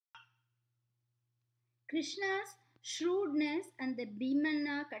Krishna's shrewdness and the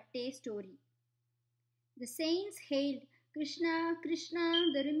Bhimana Katte story. The saints hailed, Krishna,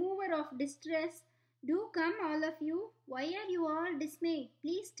 Krishna, the remover of distress. Do come, all of you. Why are you all dismayed?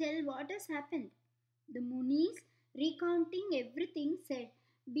 Please tell what has happened. The Munis, recounting everything, said,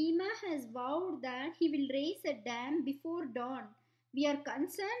 Bhima has vowed that he will raise a dam before dawn. We are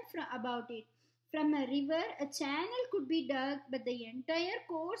concerned about it. From a river, a channel could be dug, but the entire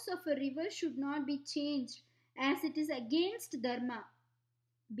course of a river should not be changed, as it is against Dharma.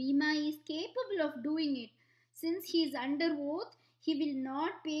 Bhima is capable of doing it. Since he is under oath, he will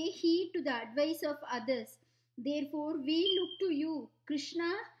not pay heed to the advice of others. Therefore, we look to you,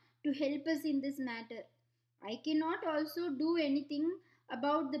 Krishna, to help us in this matter. I cannot also do anything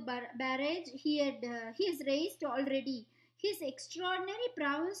about the barrage he has raised already. His extraordinary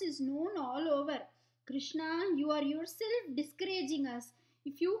prowess is known all over. Krishna, you are yourself discouraging us.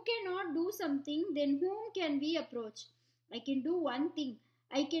 If you cannot do something, then whom can we approach? I can do one thing.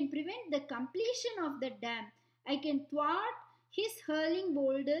 I can prevent the completion of the dam. I can thwart his hurling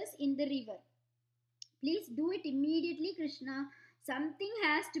boulders in the river. Please do it immediately, Krishna. Something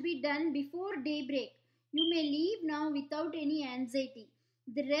has to be done before daybreak. You may leave now without any anxiety.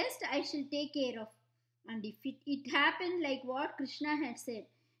 The rest I shall take care of. And if it happened like what Krishna had said,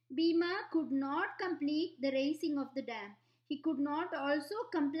 Bhima could not complete the raising of the dam. He could not also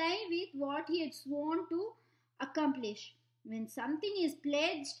comply with what he had sworn to accomplish. When something is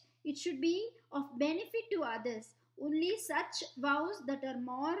pledged, it should be of benefit to others. Only such vows that are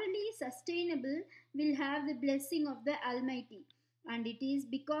morally sustainable will have the blessing of the Almighty. And it is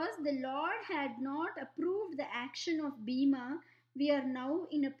because the Lord had not approved the action of Bhima, we are now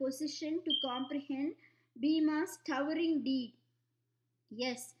in a position to comprehend Bhima's towering deed.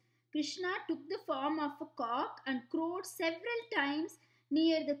 Yes, Krishna took the form of a cock and crowed several times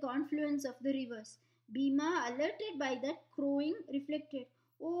near the confluence of the rivers. Bhima, alerted by that crowing, reflected,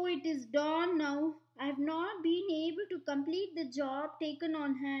 Oh, it is dawn now. I have not been able to complete the job taken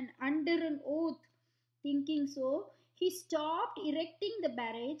on hand under an oath. Thinking so, he stopped erecting the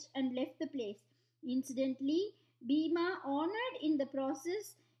barrage and left the place. Incidentally, Bhima honored in the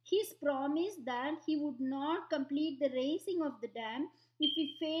process his promise that he would not complete the raising of the dam if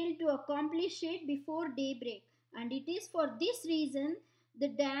he failed to accomplish it before daybreak. And it is for this reason the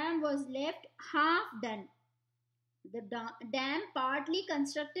dam was left half done. The dam, partly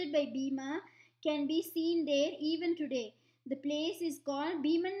constructed by Bhima, can be seen there even today. The place is called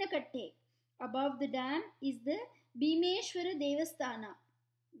Bhimana Katte. Above the dam is the Bhimeshwara Devasthana.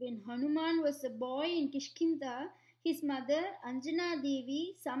 When Hanuman was a boy in Kishkinda, his mother Anjana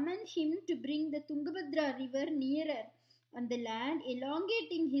Devi summoned him to bring the Tungabhadra river nearer, and the lad,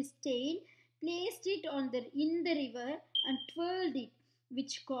 elongating his tail, placed it in the river and twirled it,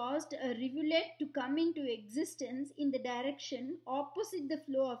 which caused a rivulet to come into existence in the direction opposite the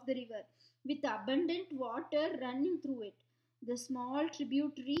flow of the river, with abundant water running through it. The small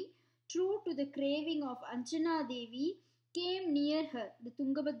tributary, true to the craving of Anjana Devi, came near her, the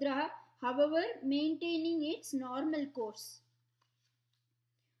Tungabhadra, however, maintaining its normal course.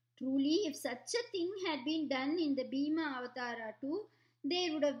 Truly, if such a thing had been done in the Bhima Avatara too,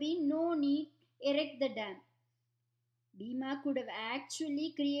 there would have been no need to erect the dam. Bhima could have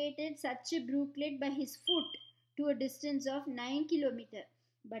actually created such a brooklet by his foot to a distance of 9 kilometers.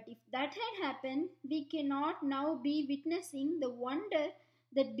 But if that had happened, we cannot now be witnessing the wonder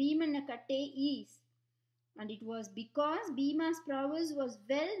that Bhimana Katte is. And it was because Bhima's prowess was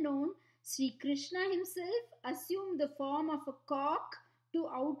well known, Sri Krishna himself assumed the form of a cock to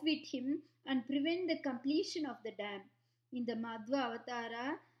outwit him and prevent the completion of the dam. In the Madhva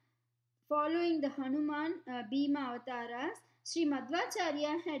Avatara, following the Hanuman Bhima Avataras, Sri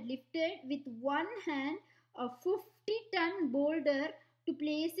Madhvacharya had lifted with one hand a 50-ton boulder to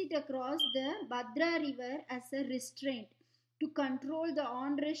place it across the Bhadra river as a restraint to control the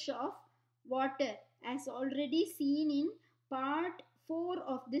onrush of water, as already seen in part 4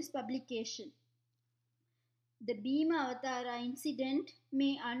 of this publication. The Bhima Avatara incident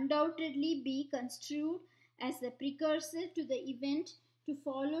may undoubtedly be construed as a precursor to the event to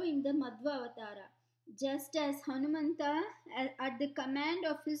follow in the Madhva Avatara. Just as Hanumanta, at the command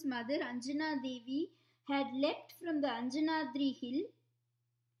of his mother Anjana Devi, had leapt from the Anjanadri hill,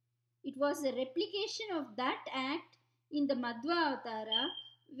 it was a replication of that act in the Madhva Avatara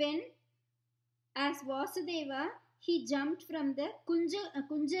when, as Vasudeva, he jumped from the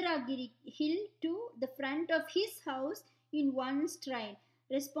Kunjaragiri hill to the front of his house in one stride,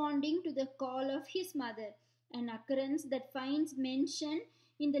 responding to the call of his mother, an occurrence that finds mention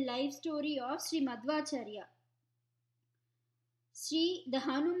in the life story of Sri Madhvacharya. The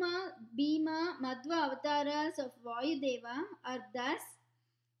Hanuma, Bhima, Madhva avatars of Vayudeva are thus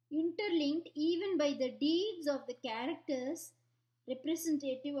interlinked even by the deeds of the characters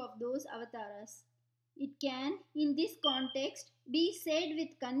representative of those avatars. It can, in this context, be said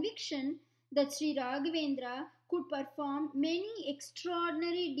with conviction that Sri Raghavendra could perform many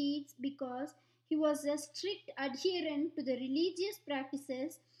extraordinary deeds because he was a strict adherent to the religious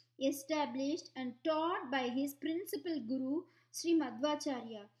practices established and taught by his principal guru Sri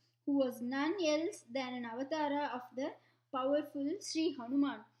Madhvacharya, who was none else than an avatara of the powerful Sri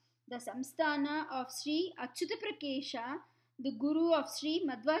Hanuman, the Samsthana of Sri Achyutaprakesha. The guru of Sri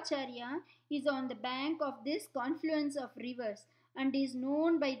Madhvacharya is on the bank of this confluence of rivers and is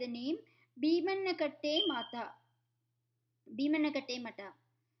known by the name Bhimana Katte Mata. Bhimana Katte Mata.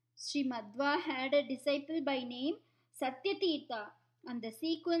 Sri Madhva had a disciple by name Satyatirtha, and the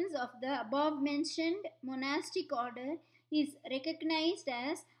sequence of the above mentioned monastic order is recognized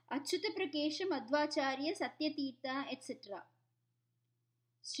as Achyutaprakesha Madhvacharya Satyatirtha, etc.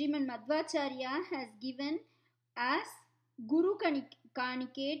 Sriman Madhvacharya has given as Guru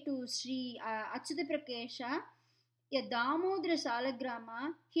Kanike to Sri Achyutaprakesha a Damodara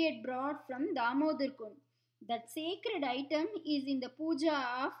Salagrama he had brought from Damodar Kund. That sacred item is in the puja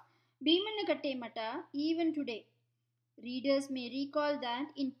of Bhimanakatte Mata even today. Readers may recall that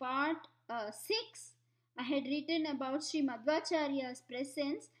in part 6 I had written about Sri Madhvacharya's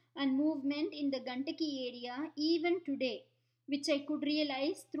presence and movement in the Gantaki area even today, which I could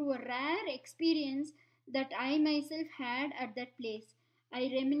realize through a rare experience that I myself had at that place.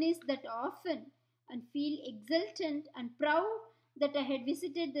 I reminisce that often and feel exultant and proud that I had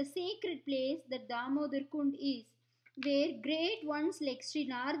visited the sacred place that Damodar Kund is, where great ones like Sri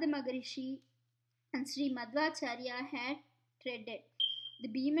Narada Maharishi and Sri Madhvacharya had treaded. The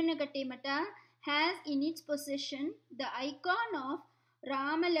Bhimanakatte Mata has in its possession the icon of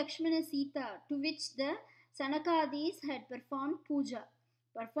Rama Lakshmana Sita, to which the Sanakadis had performed puja.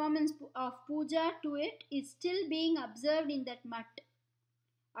 Performance of puja to it is still being observed in that mutt.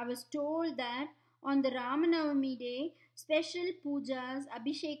 I was told that on the Ramanavami day, special pujas,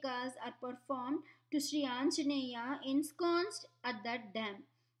 abhishekas are performed to Sri Anjaneya ensconced at that dam.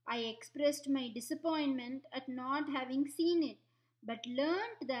 I expressed my disappointment at not having seen it, but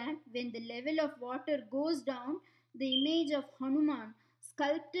learnt that when the level of water goes down, the image of Hanuman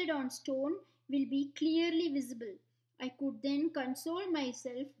sculpted on stone will be clearly visible. I could then console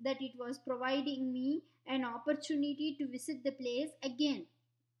myself that it was providing me an opportunity to visit the place again.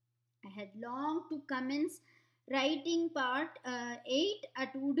 I had longed to commence writing part 8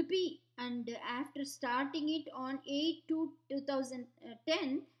 at Udupi, and after starting it on 8 to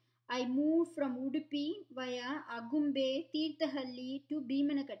 2010, I moved from Udupi via Agumbe, Tirthahalli to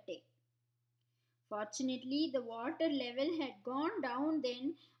Bhimanakatte. Fortunately, the water level had gone down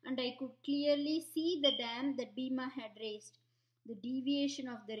then, and I could clearly see the dam that Bhima had raised. The deviation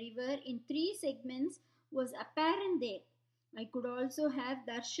of the river in 3 segments was apparent there. I could also have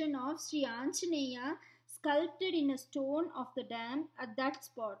darshan of Sri Anjaneya sculpted in a stone of the dam at that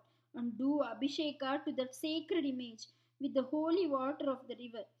spot and do abhisheka to that sacred image with the holy water of the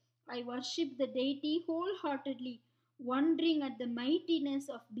river. I worshipped the deity wholeheartedly, wondering at the mightiness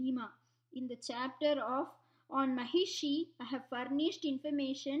of Bhima. In the chapter of on Mahishi, I have furnished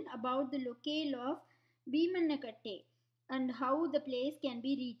information about the locale of Bhimanakatte and how the place can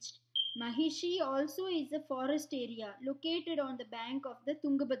be reached. Mahishi also is a forest area located on the bank of the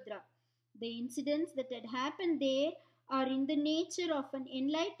Tungabhadra. The incidents that had happened there are in the nature of an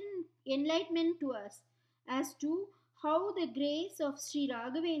enlightenment to us as to how the grace of Sri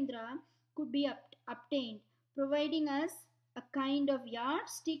Raghavendra could be obtained, providing us a kind of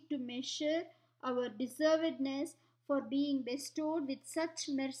yardstick to measure our deservedness for being bestowed with such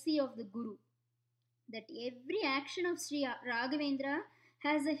mercy of the Guru. That every action of Sri Raghavendra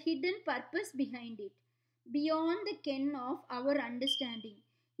has a hidden purpose behind it, beyond the ken of our understanding,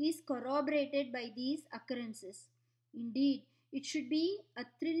 is corroborated by these occurrences. Indeed, it should be a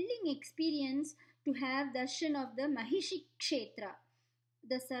thrilling experience to have darshan of the Mahishi Kshetra,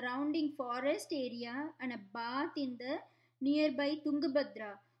 the surrounding forest area, and a bath in the nearby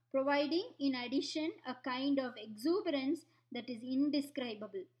Tungabhadra, providing in addition a kind of exuberance that is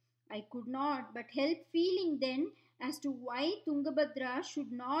indescribable. I could not but help feeling then as to why Tungabhadra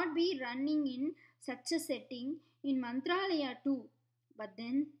should not be running in such a setting in Mantralaya too. But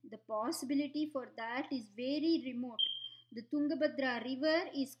then the possibility for that is very remote. The Tungabhadra river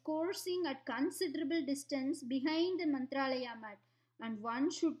is coursing at considerable distance behind the Mantralaya mat, and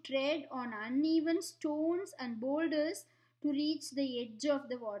one should tread on uneven stones and boulders to reach the edge of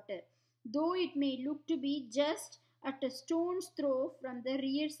the water, though it may look to be just at a stone's throw from the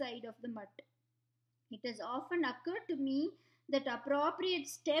rear side of the mud. It has often occurred to me that appropriate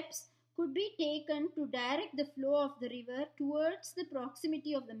steps could be taken to direct the flow of the river towards the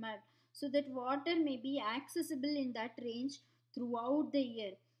proximity of the mud so that water may be accessible in that range throughout the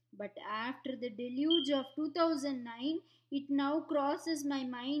year. But after the deluge of 2009, it now crosses my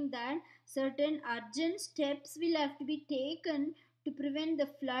mind that certain urgent steps will have to be taken to prevent the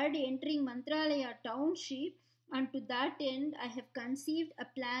flood entering Mantralaya township, and to that end, I have conceived a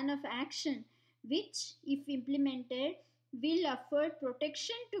plan of action which, if implemented, will afford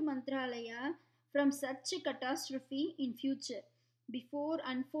protection to Mantralaya from such a catastrophe in future. Before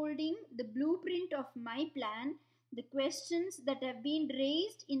unfolding the blueprint of my plan, the questions that have been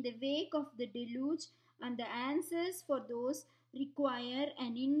raised in the wake of the deluge and the answers for those require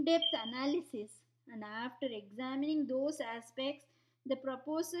an in depth analysis. And after examining those aspects, the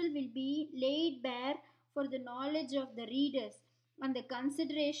proposal will be laid bare for the knowledge of the readers and the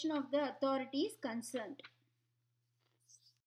consideration of the authorities concerned.